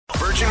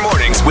Virgin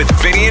Mornings with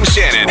Vinny and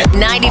Shannon.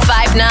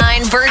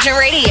 95.9 Virgin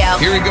Radio.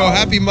 Here we go.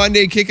 Happy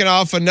Monday, kicking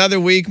off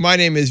another week. My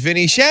name is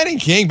Vinny. Shannon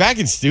King back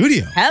in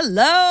studio.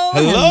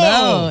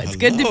 Hello. It's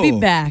good to be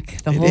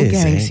back. The whole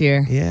gang's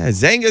here. Yeah,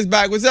 Zenga's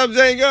back. What's up,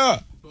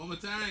 Zenga?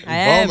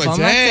 Hey, Look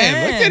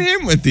at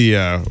him with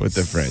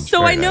the French.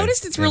 So I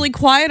noticed it's really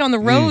quiet on the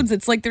roads.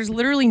 It's like there's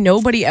literally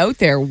nobody out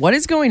there. What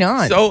is going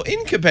on? So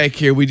in Quebec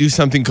here, we do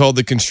something called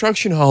the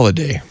construction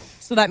holiday.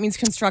 So that means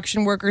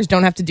construction workers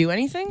don't have to do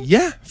anything?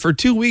 Yeah, for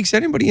 2 weeks,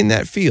 anybody in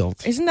that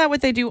field. Isn't that what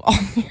they do all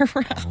year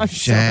round? I'm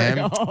Sham.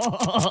 sorry.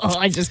 Oh,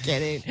 I'm just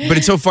kidding. But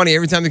it's so funny.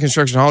 Every time the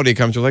construction holiday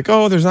comes, you're like,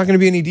 oh, there's not going to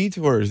be any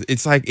detours.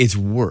 It's like, it's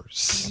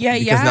worse. Yeah,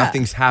 because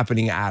nothing's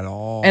happening at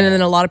all. And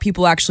then a lot of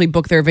people actually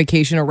book their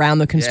vacation around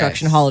the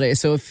construction holiday.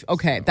 So,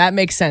 that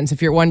makes sense.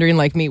 If you're wondering,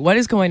 like me, what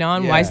is going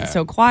on? Why is it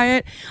so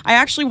quiet? I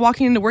actually,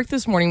 walking into work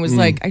this morning, was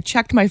like, I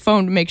checked my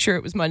phone to make sure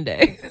it was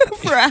Monday.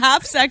 For a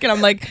half second,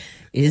 I'm like,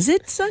 is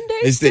it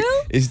Sunday still?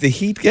 Is the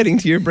heat getting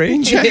to your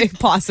brain, Jen?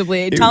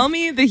 Possibly. Tell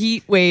me the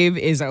heat wave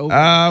is over.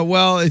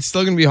 Well, it's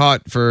still going to be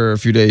hot for a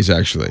few days,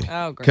 actually.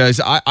 Oh, great. Because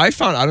I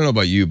found, I don't know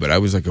about you, but I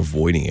was like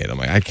avoiding it. I'm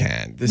like, I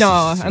can't.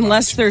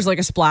 Unless there's like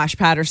a splash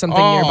pad or something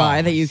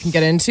nearby that you can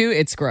get into.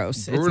 It's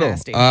gross. Brutal.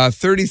 It's nasty.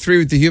 33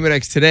 with the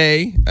Humidex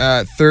today.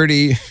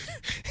 30.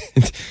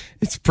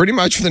 It's pretty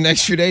much for the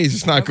next few days.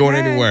 It's not going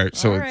anywhere.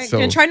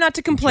 So, try not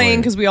to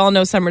complain because we all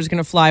know summer's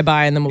going to fly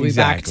by and then we'll be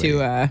back to,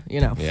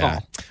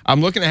 fall. I'm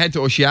looking ahead to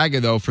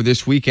Osheaga, though, for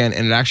this weekend,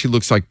 and it actually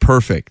looks like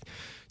perfect.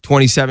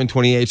 27,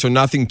 28, so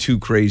nothing too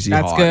crazy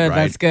That's hot, good. right?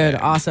 That's good.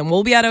 Yeah. Awesome.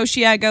 We'll be at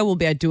Osheaga. We'll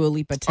be at Dua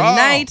Lipa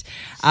tonight.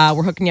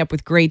 We're hooking you up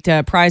with great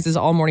prizes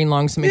all morning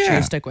long, so make sure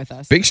you stick with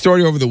us. Big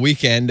story over the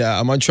weekend.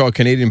 A Montreal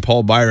Canadian,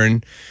 Paul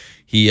Byron,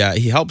 he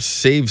helped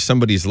save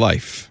somebody's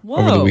life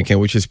over the weekend,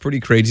 which is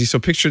pretty crazy. So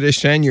picture this,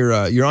 Shan.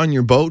 You're on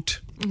your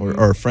boat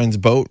or a friend's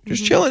boat,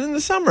 just chilling in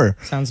the summer.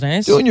 Sounds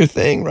nice. Doing your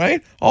thing,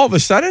 right? All of a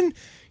sudden,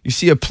 you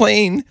see a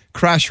plane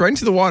crash right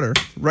into the water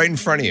right in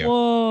front of you.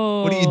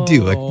 Whoa. What do you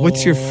do? Like,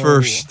 what's your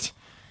first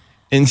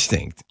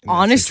instinct?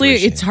 Honestly,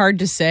 it's hard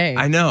to say.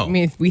 I know. I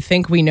mean, we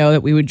think we know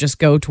that we would just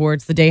go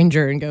towards the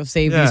danger and go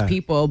save these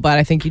people, but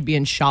I think you'd be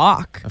in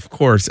shock. Of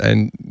course,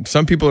 and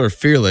some people are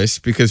fearless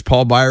because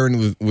Paul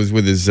Byron was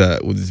with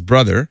his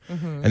brother,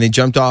 and they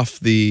jumped off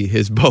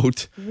his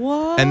boat.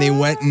 What? And they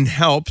went and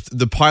helped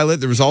the pilot.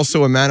 There was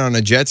also a man on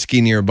a jet ski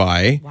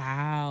nearby.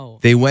 Wow.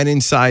 They went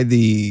inside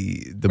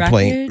the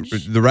plane,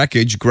 the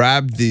wreckage,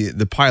 grabbed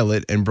the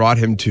pilot, and brought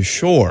him to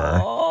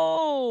shore.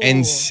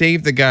 And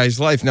saved the guy's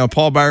life. Now,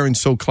 Paul Byron's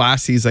so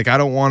classy. He's like, I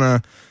don't want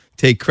to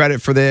take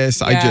credit for this.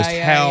 I just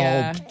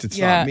helped. It's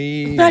not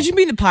me. Imagine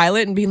being the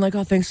pilot and being like,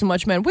 oh, thanks so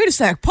much, man. Wait a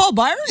sec. Paul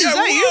Byron? Is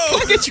that you?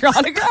 Can I get your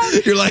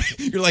autograph?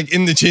 You're like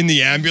in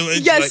the ambulance.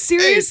 Yeah, like,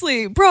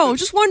 seriously. Hey. Bro,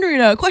 just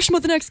wondering, a question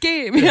about the next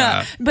game.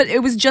 Yeah. But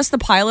it was just the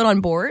pilot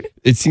on board?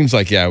 It seems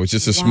like, it was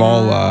just a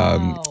small,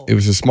 it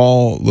was a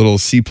small little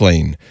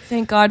seaplane.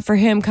 Thank God for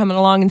him coming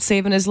along and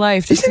saving his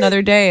life. Just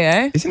another day,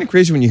 eh? Isn't it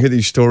crazy when you hear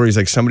these stories,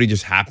 like somebody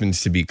just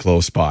happens to be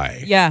close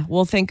by? Yeah,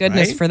 well, thank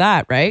goodness for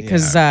that, right?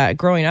 Because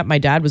growing up, my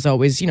dad was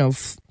always,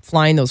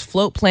 flying those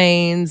float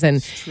planes,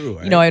 and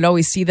I'd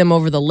always see them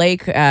over the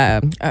lake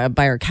by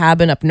our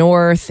cabin up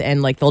north,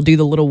 and like they'll do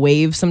the little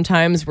wave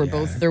sometimes where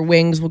both their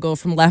wings will go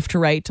from left to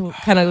right to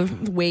kind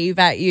of wave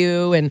at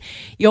you, and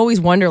you always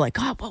wonder like,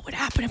 God, what would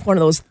happen if one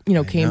of those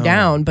came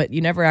down? But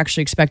you never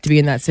actually expect to be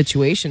in that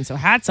situation. So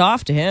hats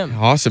off to him.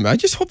 Awesome. I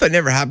just hope that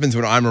never happens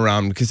when I'm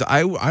around, because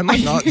I'm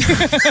like not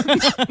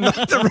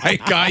not the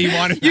right guy you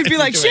want. You'd be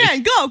like,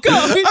 Shan, go,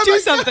 do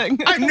something.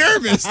 I'm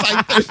nervous.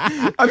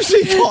 I'm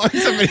seeing calling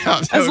somebody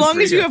else. As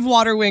long as you have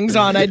water wings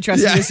on, I'd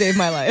trust you to save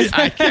my life.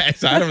 I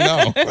guess. I don't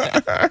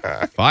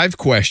know. 5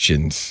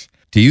 questions.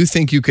 Do you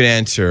think you could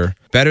answer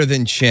better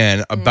than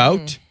Shan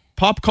about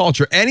pop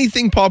culture?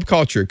 Anything pop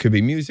culture. Could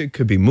be music,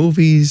 could be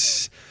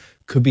movies,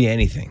 could be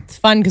anything. It's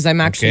fun because I'm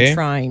actually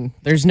trying.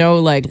 There's no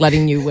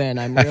letting you win.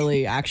 I'm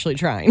really actually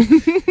trying.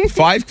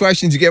 5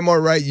 questions. You get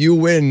more right, you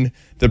win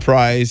the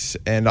prize.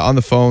 And on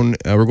the phone,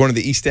 we're going to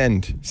the East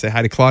End. Say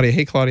hi to Claudia.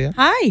 Hey, Claudia.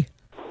 Hi.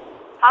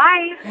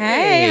 Hi.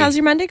 Hey, how's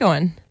your Monday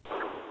going?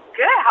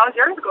 Good. How's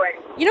yours going?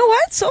 You know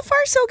what? So far,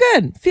 so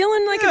good.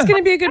 Feeling like it's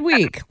going to be a good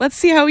week. Let's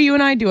see how you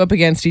and I do up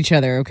against each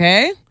other,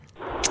 okay?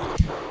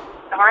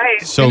 All right.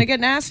 So, it's going to get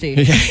nasty.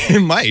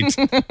 It might.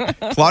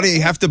 Claudia,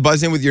 you have to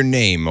buzz in with your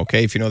name,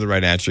 okay? If you know the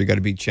right answer, you got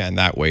to beat Chan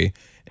that way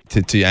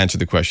to answer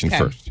the question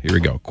first. Here we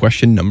go.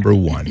 Question number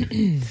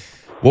 1.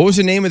 What was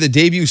the name of the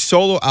debut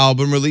solo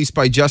album released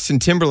by Justin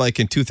Timberlake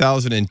in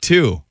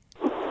 2002?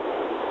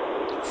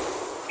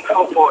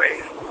 Oh, boy.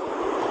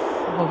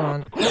 Hold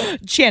on.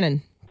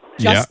 Shannon.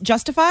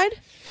 Justified?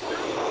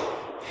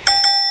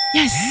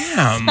 Yes.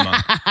 Damn.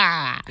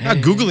 Not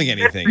Googling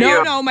anything.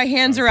 No, my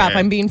hands are up.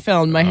 I'm being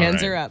filmed. My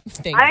hands are up.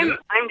 Thank you.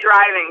 I'm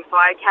driving, so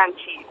I can't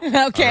cheat.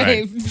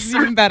 Okay, it's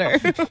even better.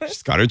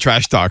 Just got her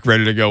trash talk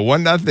ready to go.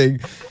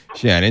 1-0.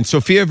 Shannon.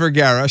 Sofia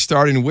Vergara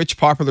starred in which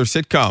popular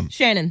sitcom?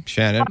 Shannon.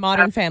 Shannon.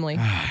 Modern Family.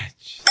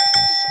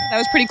 That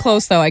was pretty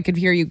close, though. I could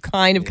hear you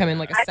kind of come in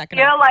like a I second.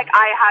 feel like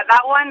I had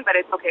that one, but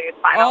it's okay. It's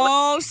fine.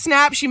 Oh,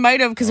 snap. She might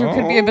have because there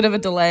could be a bit of a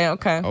delay.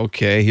 Okay.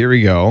 Okay, here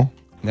we go.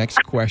 Next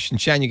question.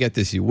 Shan, you get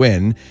this, you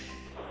win.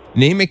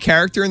 Name a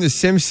character in The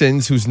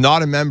Simpsons who's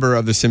not a member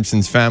of the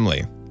Simpsons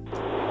family.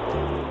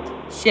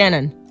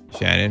 Shannon.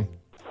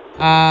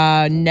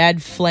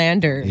 Ned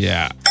Flanders.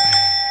 Yeah.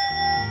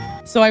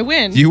 So I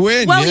win. You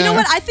win. Well, you yeah. know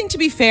what? I think to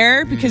be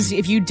fair, because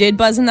if you did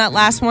buzz in that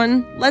last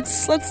one,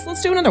 let's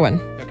do another one.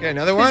 Okay,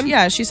 another one?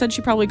 Yeah, she said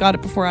she probably got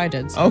it before I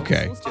did. So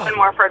Okay. One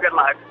more for good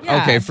luck.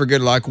 yeah. Okay, for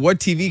good luck. What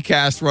TV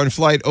cast run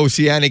flight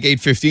Oceanic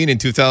 815 in Shannon.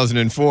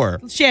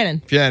 2004?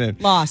 Shannon.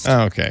 Lost.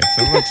 Okay,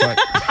 so it looks like...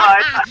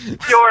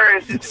 It's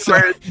yours. It's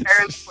yours.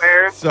 Fair and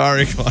square.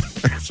 Sorry,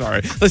 Claudia.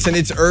 Sorry. Listen,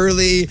 it's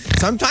early.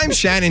 Sometimes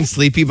Shannon's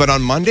sleepy, but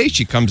on Monday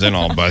she comes in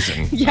all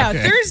buzzing. Yeah,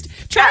 Okay.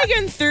 try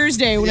again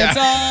Thursday when it's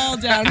all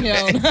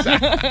downhill.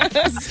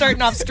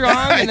 Starting off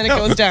strong and then it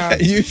goes down.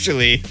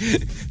 Usually.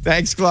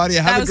 Thanks,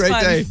 Claudia. Have a was great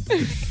fun. day.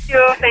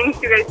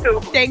 Thank you guys too.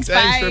 Thanks,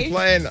 Thanks bye. for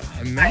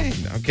playing. Man.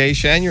 Okay,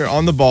 Shan, you're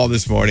on the ball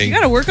this morning. You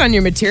got to work on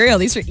your material.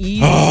 These are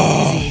easy.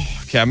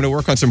 Okay, I'm going to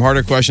work on some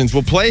harder questions.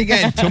 We'll play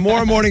again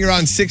tomorrow morning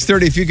around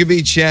 6:30 if you could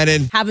beat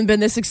Shannon. Haven't been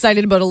this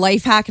excited about a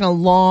life hack in a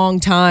long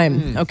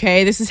time.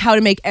 Okay, this is how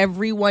to make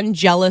everyone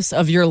jealous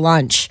of your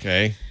lunch.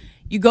 Okay.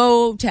 You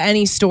go to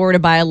any store to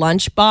buy a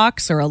lunch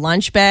box or a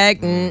lunch bag.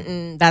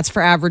 That's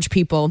for average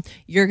people.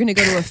 You're going to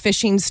go to a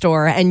fishing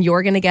store and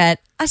you're going to get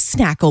a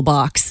snackle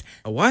box,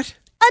 A what?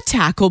 a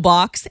tackle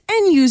box,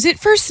 and use it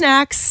for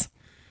snacks.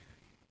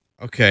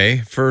 Okay.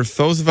 For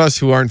those of us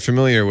who aren't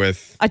familiar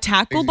with... A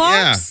tackle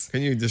box? Yeah.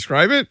 Can you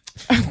describe it?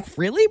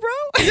 Really, bro?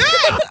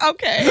 Yeah.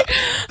 Okay.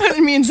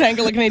 Me and Zanka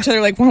looking at each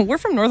other like, well, we're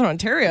from Northern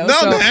Ontario. No,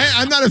 so. man.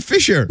 I'm not a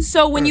fisher.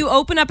 So when you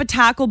open up a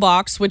tackle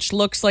box, which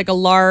looks like a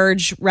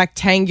large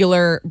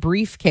rectangular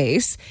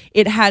briefcase,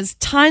 it has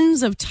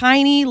tons of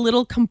tiny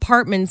little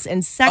compartments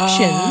and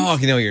sections Oh,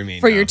 I know what you mean.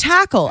 for now. your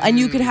tackle. And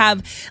you could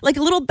have like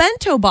a little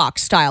bento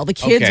box style. The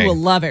kids Okay. will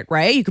love it,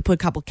 right? You could put a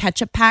couple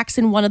ketchup packs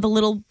in one of the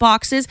little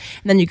boxes,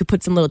 and then you could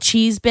put some little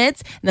cheese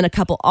bits, and then a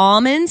couple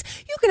almonds.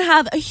 You can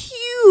have a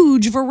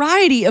huge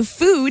variety of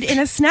food in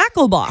a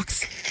snackle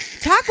box.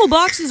 Tackle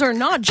boxes are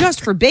not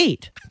just for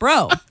bait,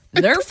 bro.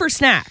 They're for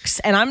snacks.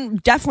 And I'm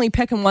definitely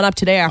picking one up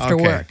today after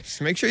Okay. work.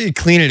 Just make sure you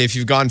clean it if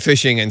you've gone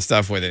fishing and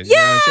stuff with it.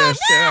 Yeah, a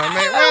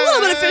a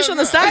little bit of fish on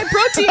the side,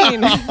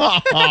 protein.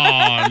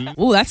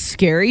 Oh, that's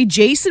scary.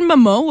 Jason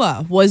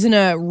Momoa was in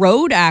a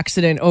road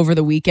accident over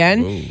the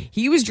weekend.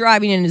 He was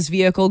driving in his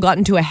vehicle, got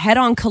into a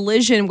head-on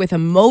collision with a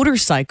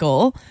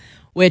motorcycle,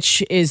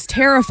 which is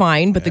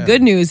terrifying. But the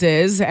good news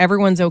is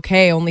everyone's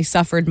okay, only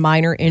suffered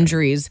minor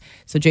injuries.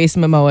 So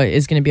Jason Momoa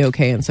is going to be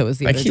okay, and so is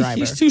the Like other driver.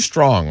 he's too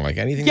strong. Like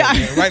anything,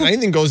 right?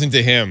 Anything goes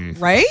into him.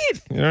 Right?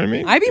 You know what I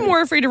mean? I'd be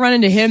more afraid to run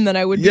into him than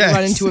I would be Yes. to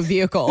run into a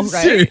vehicle, right?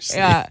 Seriously.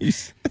 Yeah.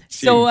 He's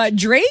So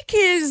Drake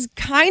is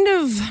kind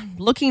of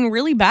looking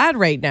really bad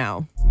right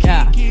now.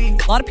 Yeah.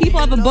 A lot of people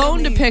have a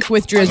bone to pick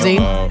with Drizzy.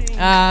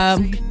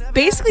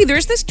 Basically,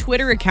 there's this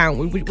Twitter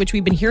account, which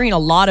we've been hearing a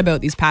lot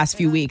about these past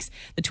few weeks.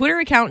 The Twitter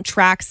account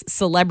tracks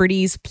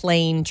celebrities'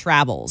 plane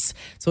travels.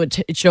 So it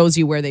shows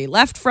you where they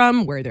left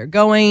from, where they're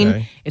going.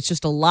 Okay. It's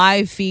just a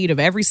live feed of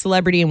every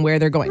celebrity and where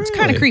they're going. It's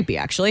kind of creepy,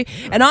 actually.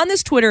 And on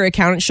this Twitter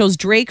account, it shows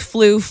Drake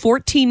flew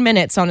 14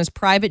 minutes on his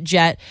private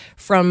jet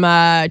from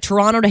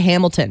Toronto to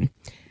Hamilton.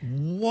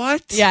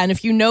 What? Yeah, and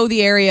if you know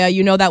the area,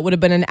 you know that would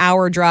have been an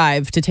hour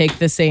drive to take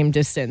the same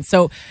distance.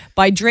 So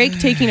by Drake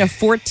taking a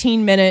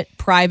 14-minute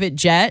private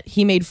jet,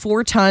 he made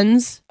 4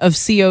 tons of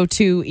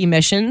CO2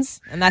 emissions,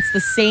 and that's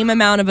the same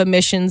amount of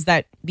emissions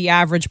that the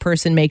average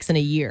person makes in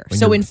a year.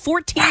 So in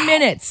 14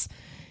 minutes,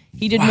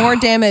 he did more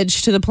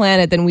damage to the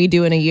planet than we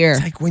do in a year.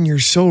 It's like when you're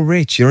so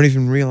rich, you don't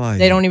even realize.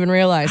 They don't even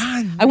realize.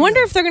 I wonder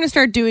if they're going to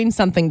start doing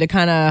something to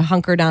kind of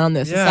hunker down on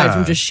this, aside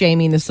from just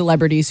shaming the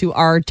celebrities who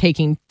are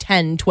taking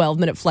 10,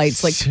 12-minute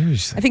flights. Like,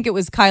 Seriously. I think it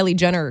was Kylie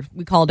Jenner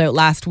we called out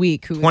last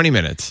week. Who 20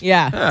 minutes.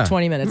 Yeah,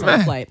 20 minutes on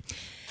a flight.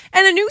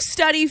 And a new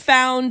study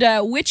found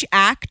which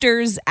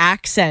actor's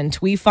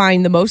accent we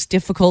find the most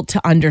difficult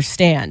to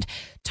understand.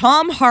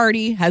 Tom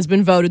Hardy has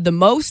been voted the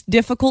most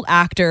difficult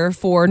actor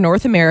for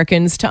North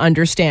Americans to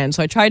understand.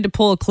 So I tried to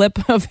pull a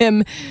clip of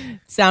him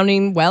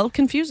sounding, well,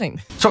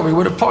 confusing. Tommy,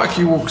 when a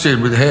pikey walks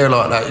in with hair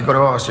like that, you've got to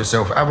ask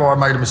yourself, have I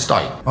made a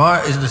mistake?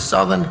 Right? Is the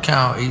Southern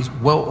Counties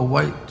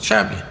welterweight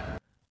champion?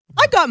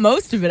 I got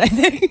most of it, I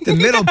think. The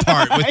middle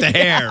part with the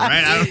hair,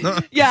 right? I don't know.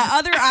 Yeah,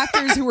 other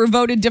actors who were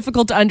voted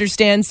difficult to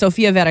understand: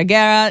 Sofia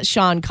Vergara,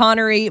 Sean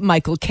Connery,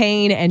 Michael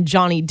Caine, and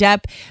Johnny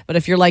Depp. But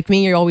if you're like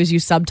me, you always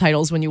use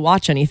subtitles when you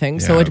watch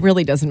anything, so Yeah. it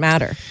really doesn't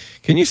matter.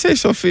 Can you say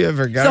Sofia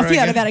Vergara?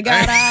 Sofia again?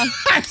 Vergara.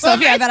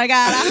 Sofia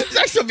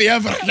Vergara. Sofia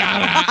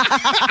Vergara.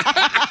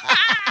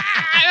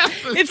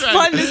 It's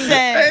fun to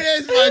say.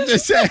 It is fun to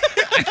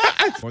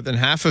say. More than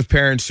half of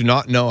parents do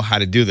not know how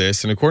to do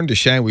this, and according to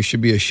Shan, we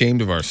should be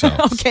ashamed of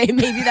ourselves. Okay,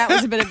 maybe that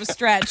was a bit of a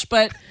stretch,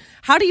 but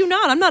How do you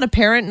not? I'm not a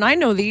parent, and I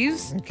know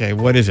these. Okay,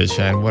 what is it,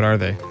 Shan? What are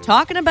they?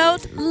 Talking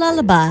about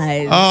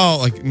lullabies. Oh,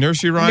 like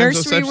nursery rhymes?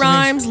 Nursery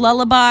rhymes,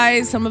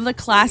 lullabies, some of the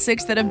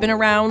classics that have been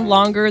around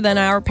longer than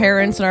our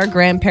parents and our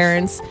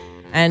grandparents.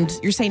 And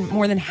you're saying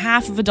more than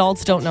half of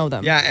adults don't know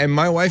them. Yeah, and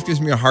my wife gives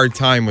me a hard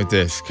time with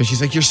this because she's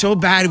like, you're so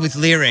bad with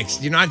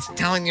lyrics. You're not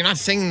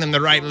singing them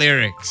the right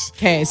lyrics.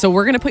 Okay, so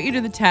we're going to put you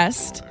to the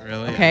test.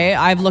 Really? Okay,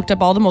 I've looked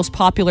up all the most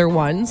popular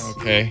ones.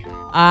 Okay.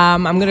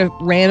 I'm going to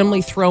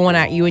randomly throw one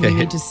at you and you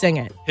need to sing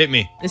it. Hit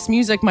me. This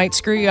music might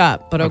screw you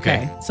up, but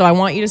okay. So I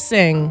want you to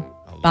sing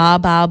Ba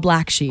Ba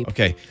Black Sheep.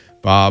 Okay.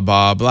 Ba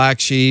ba black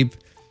sheep.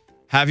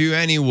 Have you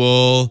any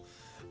wool?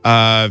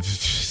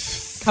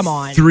 Come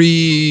on.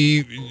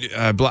 Three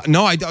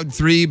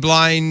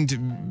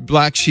blind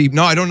black sheep.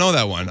 No, I don't know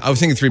that one. I was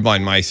thinking three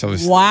blind mice.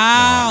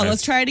 Wow.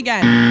 Let's try it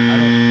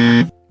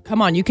again.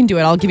 Come on, you can do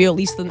it. I'll give you at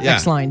least the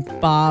next line.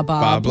 Ba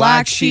ba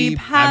black sheep.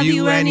 Have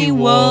you any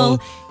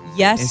wool?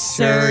 Yes,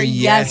 sir.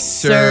 Yes,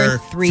 sir.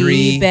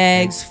 Three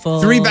bags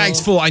full. 3 bags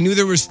full. I knew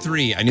there was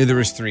 3. I knew there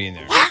was 3 in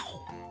there. Wow.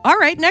 All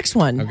right, next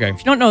one. Okay. If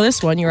you don't know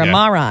this one, you're a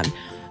moron.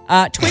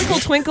 Twinkle,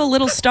 twinkle,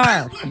 little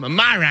star. I'm a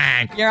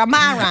moron. You're a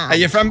moron. Are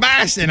you from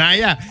Boston, are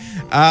you?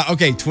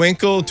 Okay,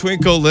 twinkle,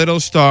 twinkle,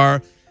 little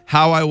star.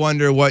 How I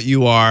wonder what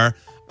you are.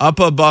 Up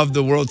above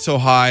the world so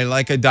high,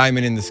 like a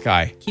diamond in the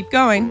sky. Keep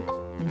going.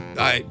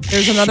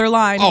 There's another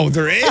line. Oh,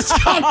 there is?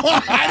 Come on.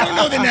 I don't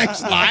know the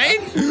next line.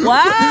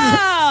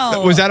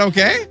 Wow. Was that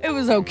okay? It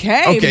was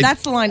okay. But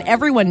that's the line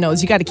everyone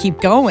knows. You got to keep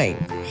going.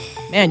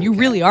 Man, you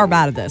really are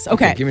bad at this.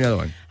 Okay. Give me another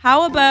one.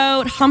 How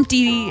about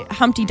Humpty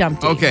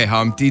Dumpty? Okay,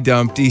 Humpty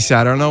Dumpty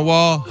sat on a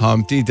wall.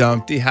 Humpty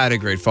Dumpty had a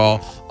great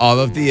fall. All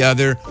of the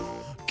other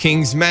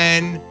king's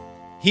men,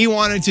 he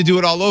wanted to do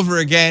it all over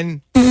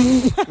again.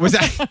 Was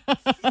that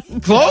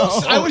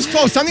close? No. I was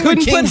close. Something Couldn't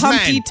with King's put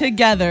Humpty men.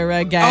 Together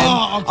again.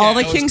 Oh, okay. All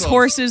the king's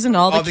horses and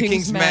all the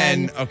king's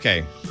men.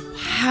 Okay.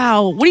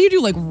 Wow. What do you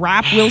do? Like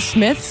rap Will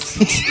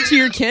Smith to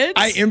your kids?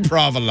 I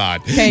improv a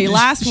lot. Okay,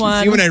 last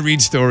one. See, when I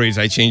read stories,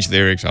 I change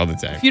lyrics all the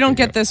time. If you don't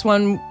get this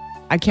one,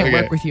 I can't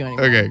work with you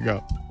anymore. Okay,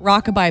 go.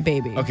 Rockabye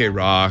Baby. Okay,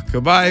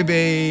 rockabye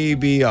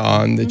baby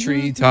on the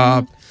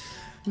treetop.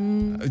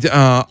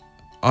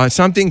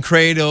 Something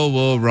cradle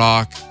will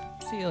rock.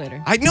 See you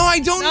later. I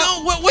don't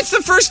know. What's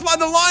the first line?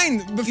 The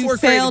line before you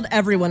failed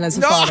everyone as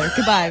a father.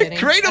 Goodbye, Vinny.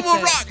 Cradle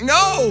will rock.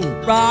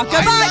 No.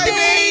 Rockabye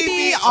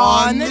baby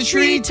on the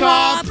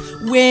treetop.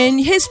 When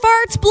his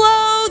farts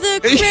blow, the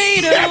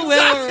cradle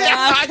will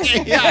rock.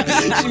 Yeah,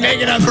 she's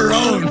making up her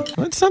own.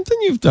 What's something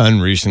you've done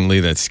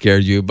recently that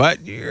scared you,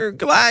 but you're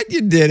glad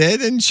you did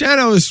it? And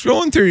Shanna was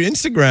scrolling through your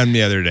Instagram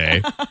the other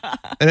day,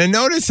 and I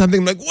noticed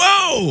something like,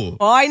 whoa.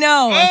 Oh, I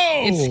know.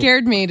 Oh. It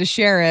scared me to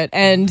share it.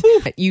 And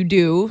you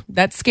do.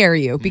 That scare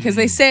you. Because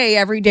they say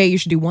every day you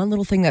should do one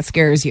little thing that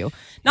scares you.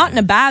 Not in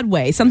a bad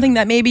way. Something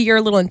that maybe you're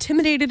a little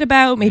intimidated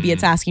about. Maybe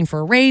it's asking for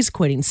a raise,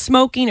 quitting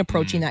smoking,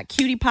 approaching that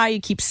cutie pie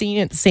you keep seeing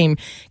at the same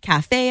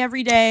cafe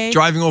every day.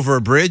 Driving over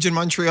a bridge in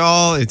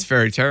Montreal. It's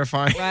very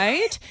terrifying.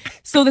 Right?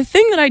 So the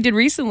thing that I did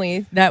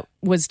recently that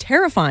was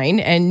terrifying,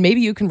 and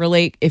maybe you can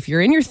relate if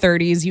you're in your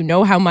 30s, you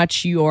know how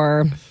much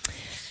your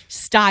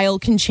style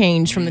can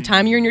change from the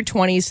time you're in your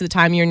 20s to the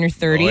time you're in your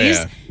 30s. Oh,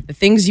 yeah. The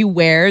things you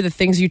wear, the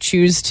things you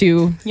choose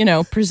to,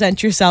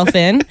 present yourself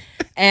in.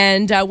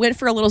 And went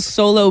for a little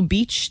solo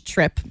beach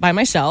trip by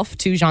myself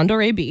to Jean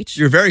Doré Beach.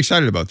 You're very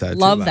excited about that.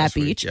 Love that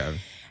beach. Yeah.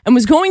 And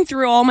was going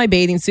through all my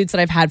bathing suits that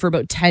I've had for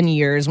about 10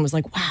 years and was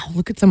like, wow,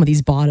 look at some of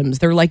these bottoms.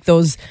 They're like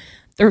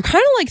they're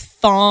kind of like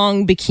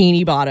thong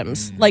bikini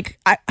bottoms.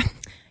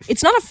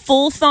 It's not a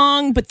full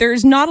thong, but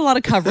there's not a lot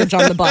of coverage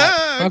on the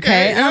butt.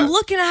 Okay. And I'm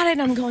looking at it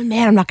and I'm going,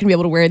 man, I'm not going to be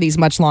able to wear these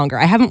much longer.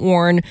 I haven't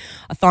worn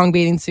a thong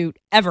bathing suit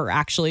ever,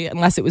 actually,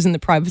 unless it was in the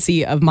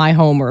privacy of my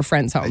home or a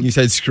friend's home. You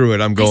said, screw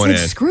it, I'm going in.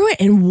 Screw it,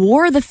 and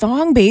wore the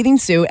thong bathing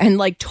suit. And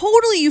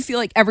totally you feel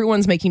like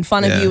everyone's making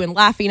fun of you and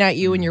laughing at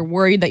you and you're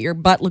worried that your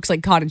butt looks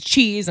like cottage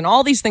cheese and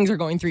all these things are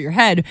going through your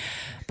head.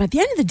 But at the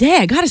end of the day,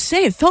 I got to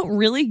say, it felt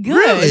really good.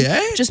 Really,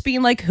 eh? Just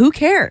being like, who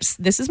cares?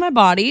 This is my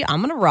body. I'm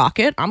going to rock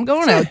it. I'm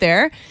going out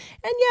there.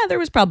 And yeah, there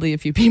was probably a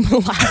few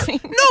people laughing.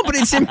 No, but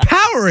it's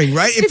empowering,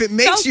 right? If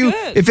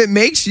it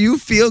makes you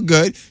feel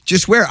good,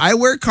 just wear. I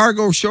wear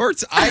cargo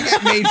shorts. I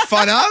get made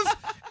fun of,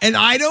 and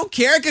I don't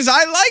care because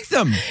I like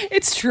them.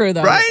 It's true,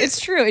 though. Right? It's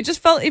true. I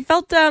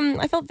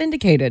felt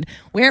vindicated.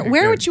 Wear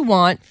what you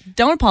want.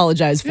 Don't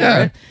apologize for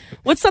it.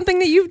 What's something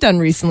that you've done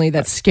recently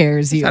that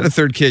scares you? Had a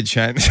third kid,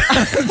 Shan.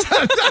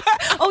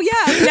 Oh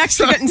yeah, next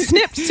to getting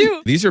snipped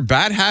too. These are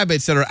bad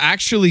habits that are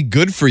actually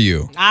good for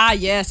you. Ah,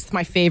 yes,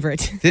 my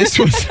favorite.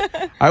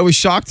 I was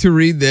shocked to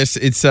read this.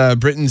 It's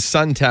Britain's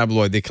Sun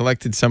tabloid. They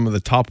collected some of the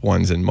top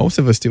ones, and most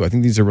of us do. I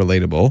think these are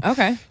relatable.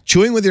 Okay.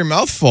 Chewing with your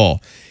mouth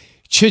full.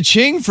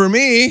 Cha-ching for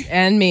me.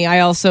 And me. I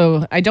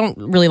don't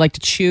really like to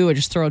chew. I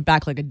just throw it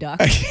back like a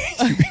duck.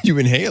 You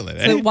inhale it.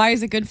 So why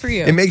is it good for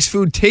you? It makes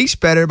food taste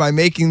better by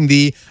making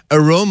the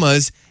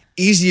aromas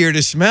easier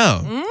to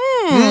smell.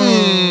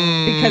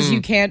 because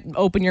you can't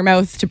open your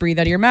mouth to breathe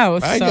out of your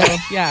mouth. I So, get it.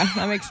 yeah,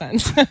 that makes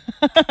sense.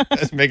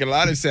 That's making a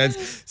lot of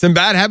sense. Some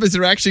bad habits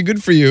that are actually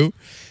good for you.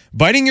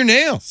 Biting your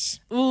nails.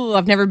 Ooh,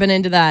 I've never been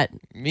into that.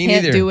 Me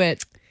Can't neither. do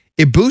it.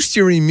 It boosts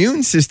your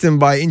immune system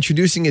by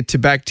introducing it to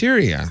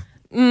bacteria.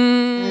 Yeah,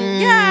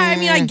 I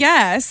mean, I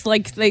guess.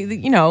 Like,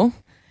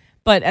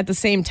 but at the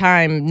same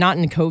time, not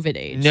in COVID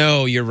age.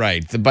 No, you're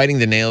right. The biting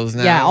the nails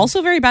now. Yeah,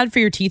 also very bad for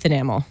your teeth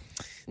enamel.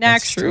 That's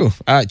Next. true.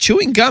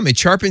 Chewing gum, it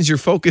sharpens your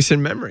focus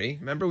and memory.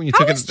 Remember when you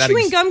How took is that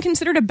chewing gum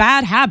considered a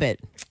bad habit?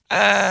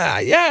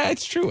 Yeah,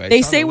 it's true.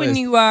 They say when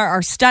you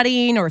are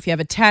studying or if you have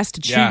a test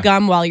to chew Yeah.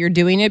 gum while you're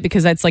doing it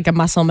because that's like a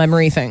muscle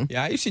memory thing.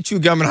 Yeah, I used to chew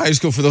gum in high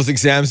school for those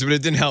exams, but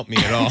it didn't help me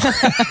at all.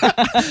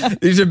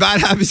 These are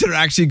bad habits that are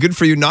actually good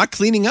for you. Not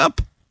cleaning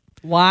up.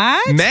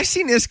 What?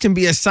 Messiness can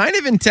be a sign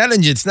of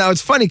intelligence. Now,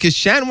 it's funny because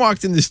Shan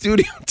walked in the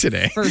studio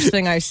today. First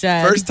thing I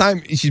said. First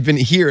time she's been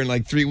here in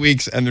like 3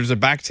 weeks, and there's a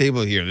back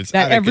table here that's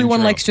that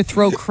everyone likes to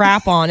throw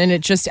crap on, and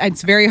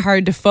it's very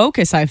hard to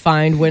focus, I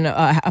find, when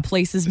a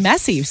place is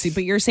messy. See,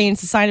 but you're saying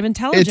it's a sign of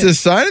intelligence. It's a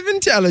sign of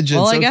intelligence.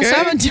 Well, I guess okay?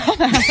 I'm a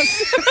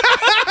dumbass.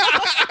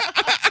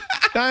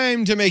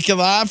 Time to make you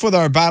laugh with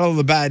our Battle of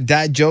the Bad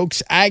Dad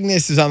jokes.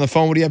 Agnes is on the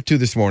phone. What are you up to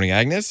this morning,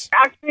 Agnes?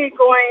 Actually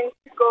going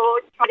to go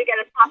try to get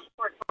a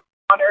passport for my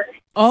daughter.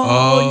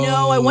 Oh,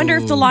 no. I wonder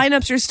if the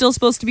lineups are still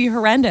supposed to be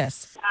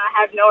horrendous. I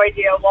have no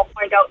idea. We'll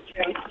find out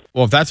soon.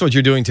 Well, if that's what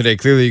you're doing today,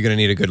 clearly you're going to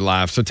need a good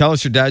laugh. So tell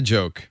us your dad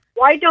joke.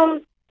 Why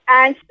don't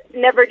ants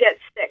never get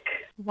sick?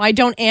 Why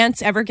don't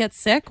ants ever get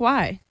sick?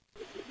 Why?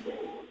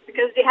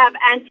 Because they have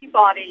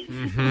antibodies.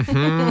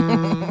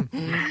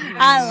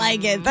 I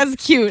like it. That's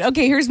cute.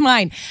 Okay, here's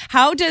mine.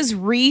 How does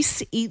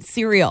Reese eat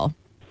cereal?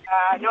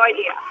 No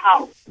idea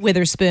how.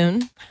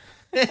 Witherspoon.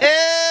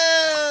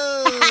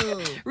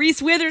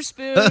 Reese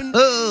Witherspoon.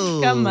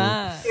 Come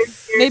on.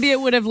 Maybe it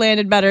would have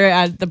landed better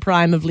at the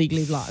prime of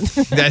Legally Blonde.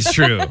 That's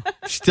true.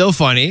 Still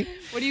funny.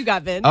 What do you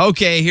got, Vin?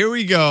 Okay, here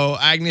we go.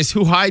 Agnes,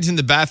 who hides in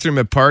the bathroom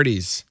at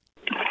parties?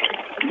 No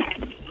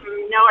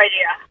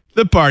idea.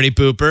 The party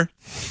pooper.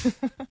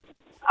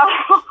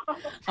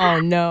 Oh,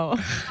 no.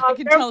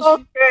 can They're tell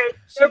both good.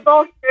 They're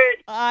both good.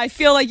 I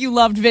feel like you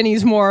loved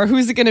Vinny's more.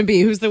 Who's it going to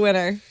be? Who's the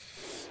winner?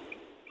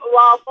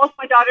 Well, both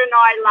my daughter and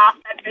I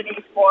laughed at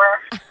Vinny's more.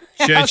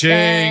 Cha-ching.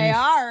 Okay,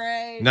 all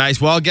right.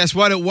 Nice. Well, guess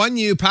what? It won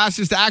you.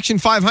 Passes to Action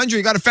 500.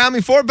 You got a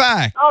family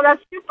 4-pack. Oh,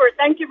 that's super.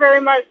 Thank you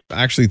very much.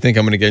 I actually think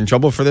I'm going to get in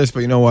trouble for this,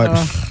 but you know what?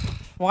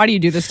 Why do you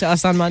do this to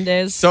us on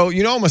Mondays? So,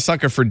 you know I'm a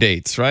sucker for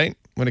dates, right?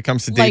 When it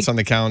comes to dates Like- on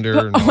the calendar.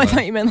 and all Oh, I that.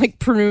 thought you meant like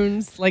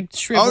prunes, like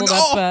shriveled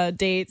no. up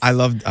dates. I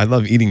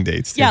love eating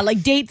dates. Too. Yeah,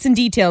 like dates and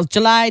details.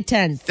 July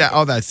 10th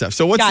All that stuff.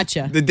 So what's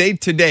Gotcha. the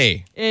date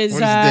today? is, What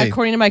the date?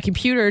 according to my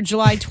computer,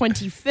 July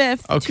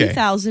 25th, Okay.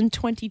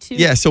 2022.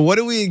 Yeah, so what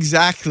are we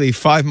exactly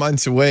 5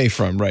 months away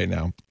from right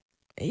now?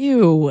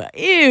 Ew.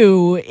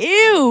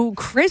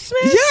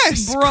 Christmas?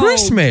 Yes, Bro,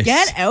 Christmas.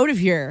 Get out of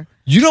here.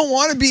 You don't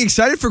want to be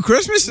excited for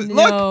Christmas? Look,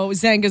 No,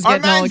 Zenga's our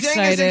getting all man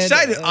Zeng is excited.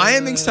 excited. I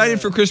am excited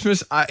for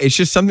Christmas. It's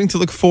just something to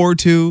look forward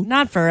to.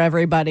 Not for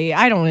everybody.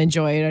 I don't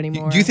enjoy it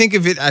anymore. Do you think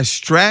of it as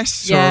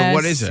stress or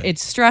what is it?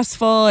 It's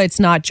stressful. It's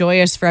not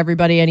joyous for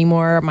everybody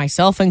anymore,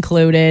 myself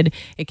included.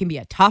 It can be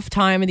a tough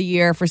time of the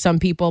year for some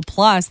people.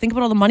 Plus, think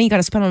about all the money you got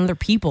to spend on other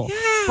people.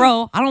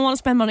 Bro, I don't want to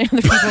spend money on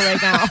other people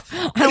right now.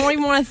 I don't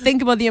even want to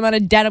think about the amount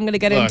of debt I'm going to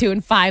get into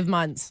in 5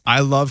 months. I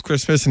love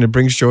Christmas and it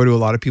brings joy to a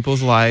lot of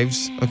people's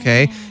lives,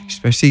 okay?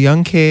 Especially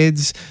young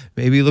kids.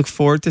 Maybe look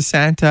forward to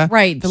Santa.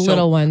 Right, the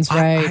little ones,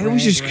 right, I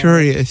was just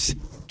curious.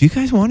 Do you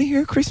guys want to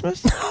hear a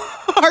Christmas?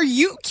 Are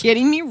you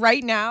kidding me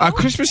right now? A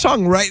Christmas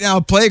song right now.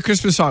 Play a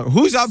Christmas song.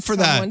 Who's up for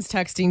that? Someone's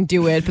texting,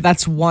 do it, but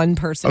that's one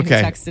person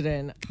Okay. who texted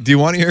in. Do you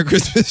want to hear a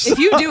Christmas song? If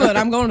you do it,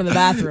 I'm going to the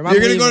bathroom.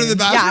 You're going to go to the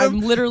bathroom? Yeah, I'm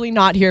literally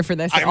not here for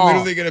this at I'm all.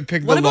 literally going to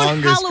pick What the about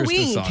longest Halloween?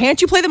 Christmas song.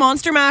 Can't you play the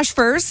Monster Mash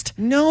first?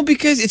 No,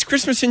 because it's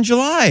Christmas in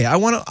July. I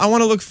want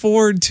to look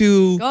forward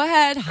to Go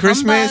ahead.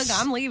 Christmas.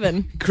 Humbug, I'm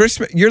leaving.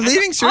 Christmas. You're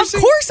leaving? Seriously?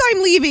 Of course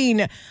I'm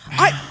leaving.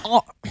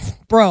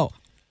 Bro,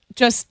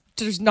 just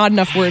there's not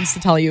enough words to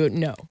tell you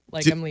no.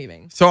 Like I'm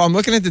leaving. So I'm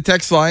looking at the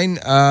text line.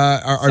 Are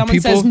Someone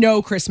people says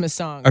no Christmas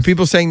songs. are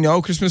people saying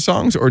no Christmas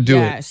songs or do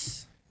it?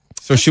 Yes.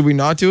 So should we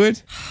not do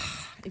it?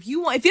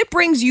 If it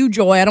brings you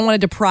joy, I don't want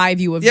to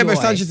deprive you of Yeah, joy. but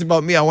it's not just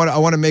about me. I want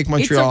to make It's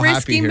Montreal a happy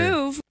risky here.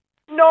 move.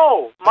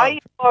 No, my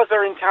in-laws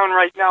are in town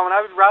right now, and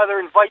I would rather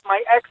invite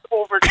my ex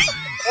over to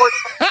support.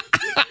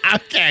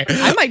 Okay.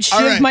 I might All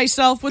shiv right.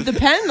 myself with the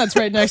pen that's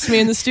right next to me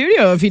in the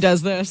studio if he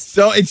does this.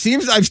 So it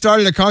seems I've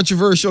started a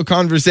controversial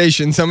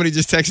conversation. Somebody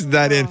just texted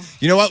that in.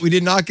 You know what? We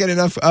did not get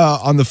enough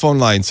on the phone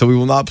line, so we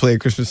will not play a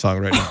Christmas song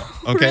right now.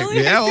 Okay.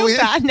 Really? Yeah. I feel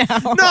bad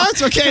now. No,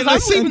 it's okay. 'Cause I'm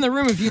Listen. leaving the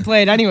room if you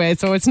play it anyway,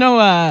 so it's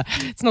no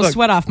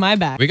sweat off my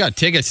back. We got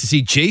tickets to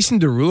see Jason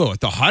Derulo at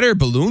the Hot Air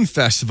Balloon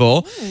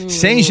Festival.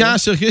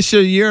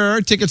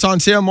 Saint-Jean-sur-Richelieu. Tickets on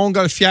sale,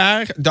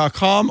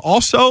 montgolfière.com.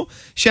 Also,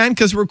 Shan,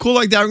 because we're cool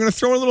like that, we're going to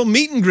throw in a little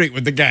meet and greet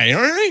with the gang. guy. You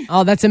know what I mean?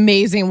 Oh, that's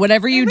amazing.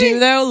 Whatever you do,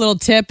 though, little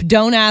tip,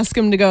 don't ask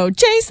him to go,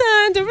 Jason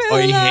Derulo. Oh,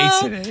 he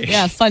hates it.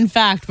 Yeah, fun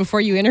fact.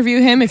 Before you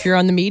interview him, if you're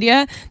on the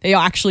media, they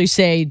actually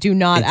say, do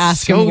not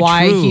ask so him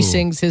why true. he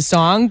sings his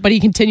song, but he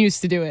continues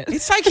to do it.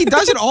 It's like he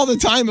does it all the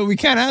time, but we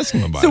can't ask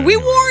him about So it. we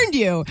anyway. warned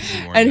you.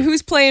 And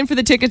who's playing for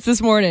the tickets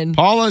this morning?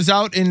 Paula's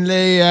out in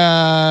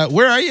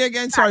where are you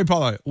again? Sorry,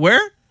 Paula.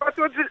 Where?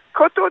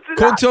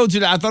 Coteau.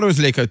 I thought it was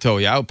Les Coteaux.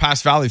 Yeah, out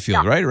past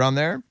Valleyfield, right? Around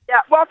there? Yeah,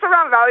 well, it's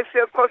around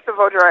Valleyfield, close to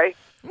Vaudreuil.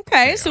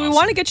 Okay, so we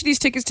want to get you these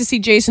tickets to see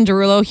Jason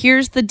Derulo.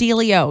 Here's the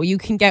dealio. You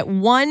can get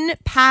one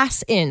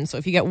pass in. So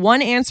if you get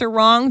one answer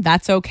wrong,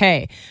 that's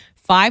okay.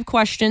 5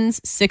 questions,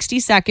 60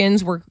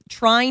 seconds. We're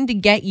trying to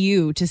get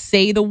you to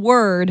say the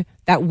word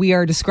that we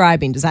are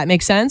describing. Does that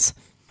make sense?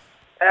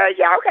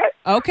 Yeah, okay.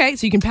 Okay,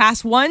 so you can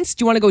pass once.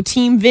 Do you want to go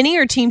Team Vinny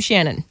or Team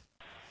Shannon?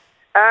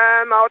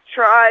 I'll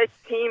try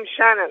Team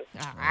Shannon.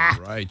 All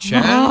right,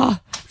 Shannon.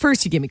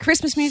 First, you give me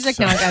Christmas music.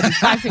 Now I got to do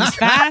 5 things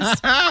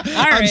fast. All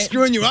I'm right.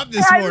 screwing you up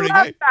this I morning.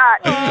 love Eh? that.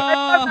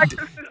 I love that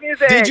Christmas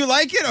music. Did you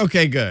like it?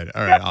 Okay, good.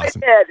 All right, Yes,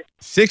 awesome. I did.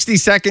 60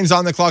 seconds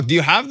on the clock. Do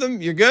you have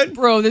them? You're good?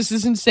 Bro, this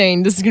is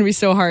insane. This is going to be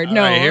so hard. All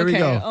No, right, here okay. we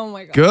go. Oh,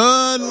 my God.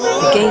 Good.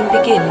 The game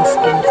begins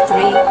in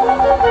 3,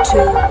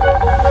 2, 1.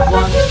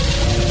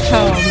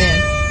 Oh, man.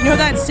 You know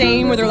that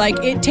saying where they're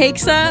like, it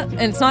takes a, and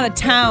it's not a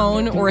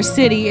town or a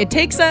city, it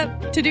takes a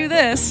to do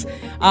this.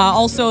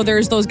 Also,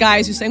 there's those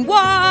guys who sing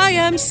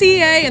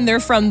YMCA, and they're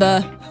from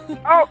the...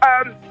 Oh,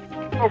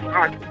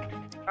 God.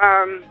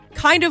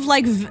 Kind of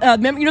like,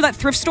 remember, you know that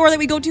thrift store that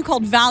we go to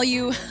called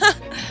Value?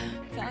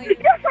 Value.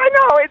 Yes, I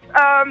know. It's,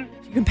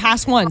 You can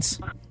pass once.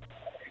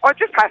 oh,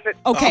 just pass it.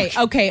 Okay.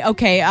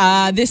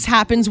 This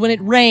happens when it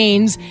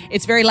rains.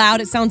 It's very loud.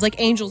 It sounds like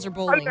angels are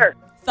bowling.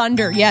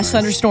 Thunder. Yes,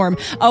 thunderstorm.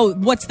 Oh,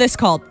 what's this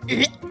called?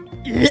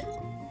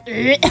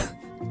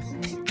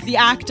 The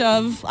act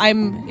of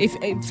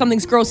if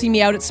something's grossing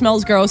me out, it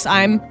smells gross.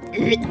 I'm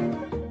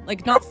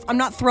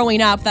not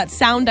throwing up. That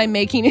sound I'm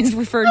making is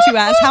referred to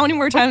as. How many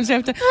more times do I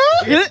have to?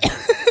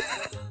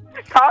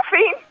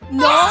 Coughing?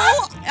 No,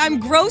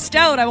 I'm grossed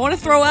out. I want to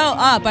throw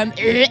up. I'm.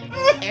 You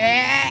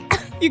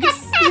can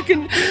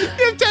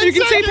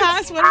say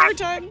pass one more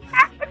time.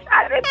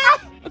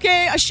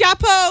 Okay, a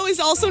chapeau is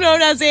also known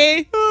as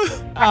a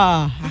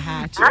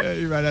hat. Yeah,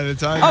 you ran out of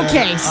time.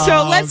 Okay,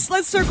 so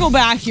let's circle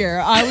back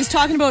here. I was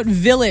talking about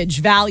Village,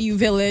 Value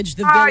Village,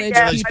 the village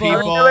yes,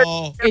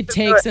 people. It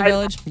takes a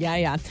village.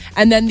 Yeah.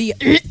 And then the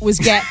was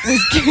gag.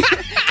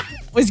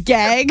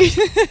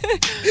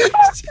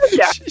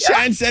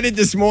 Shan said it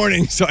this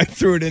morning, so I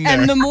threw it in there.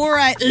 And the more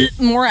I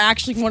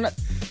actually want to.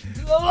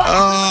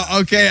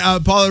 Okay,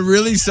 Paula,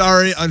 really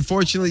sorry.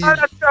 Unfortunately, Oh,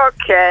 that's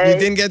okay. you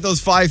didn't get those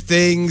 5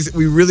 things.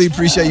 We really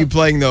appreciate you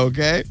playing, though,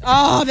 okay?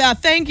 Oh,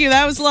 thank you.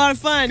 That was a lot of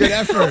fun. Good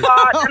effort. And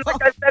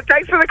like I said,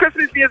 thanks for the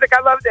Christmas music.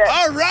 I loved it.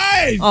 All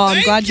right. Oh, I'm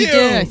Thank glad you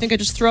did. I think I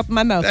just threw up in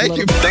my mouth a Thank little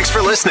you. bit. Thanks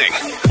for listening.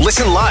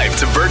 Listen live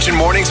to Virgin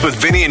Mornings with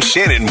Vinny and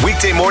Shannon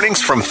weekday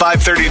mornings from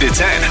 5:30 to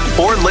 10,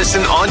 or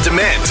listen on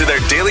demand to their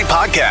daily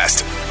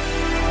podcast.